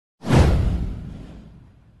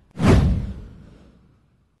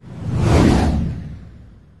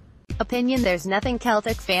opinion. There's nothing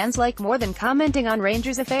Celtic fans like more than commenting on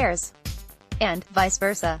Rangers affairs. And vice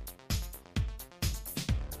versa.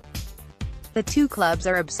 The two clubs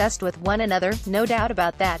are obsessed with one another, no doubt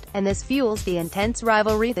about that, and this fuels the intense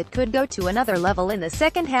rivalry that could go to another level in the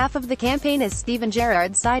second half of the campaign as Steven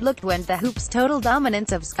Gerrard's side looked to end the Hoops' total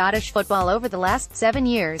dominance of Scottish football over the last 7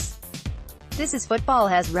 years. This Is Futbol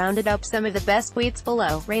has rounded up some of the best tweets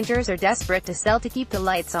below. Rangers are desperate to sell to keep the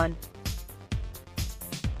lights on.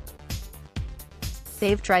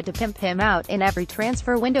 They've tried to pimp him out in every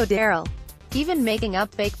transfer window, Darrell, even making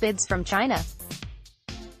up fake bids from China.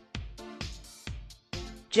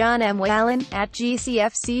 John M. Allen, at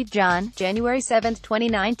GCFC John, January 7,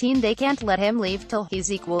 2019. They can't let him leave till he's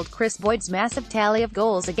equaled Chris Boyd's massive tally of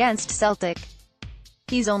goals against Celtic.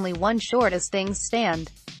 He's only one short as things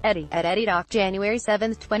stand. Eddie, at Eddie Doc, January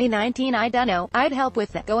 7, 2019. I dunno, I'd help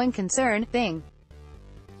with that going concern thing.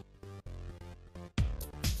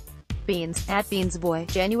 Beans, at Beansboy,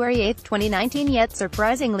 January 8, 2019. Yet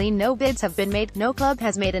surprisingly no bids have been made. No club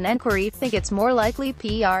has made an enquiry. Think it's more likely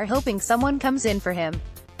PR, hoping someone comes in for him.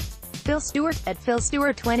 Phil Stewart, at Phil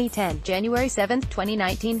Stewart 2010, January 7,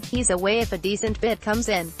 2019. He's away if a decent bid comes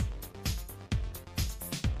in.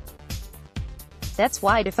 That's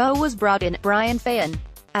why Defoe was brought in. Brian Fayan,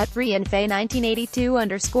 at BrianFay 1982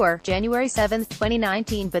 _ January 7,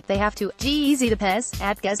 2019. But they have to. Easy the Pez,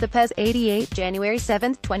 at GezDePez 88, January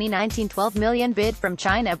 7, 2019. 12 million bid from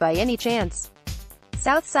China by any chance?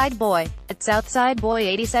 Southside Boy, at Southside Boy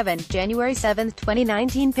 87, January 7,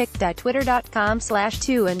 2019.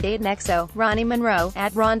 Pic.twitter.com/2and8nexo. Ronnie Monroe,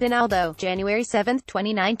 at Rondinaldo, January 7,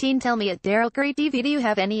 2019. Tell me, at Darrell Currie TV, do you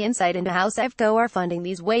have any insight into how Sevco are funding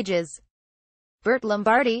these wages? Bert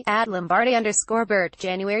Lombardi, at Lombardi_Bert,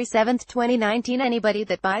 January 7, 2019. Anybody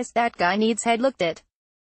that buys that guy needs head looked at.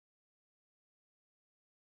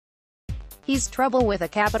 He's trouble with a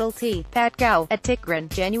capital T. Pat Gow, at Tikran,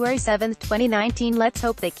 January 7, 2019. Let's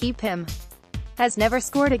hope they keep him. Has never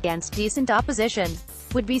scored against decent opposition.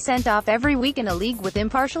 Would be sent off every week in a league with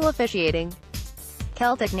impartial officiating.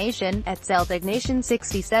 Celtic Nation, at Celtic Nation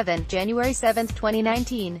 67, January 7,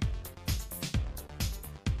 2019.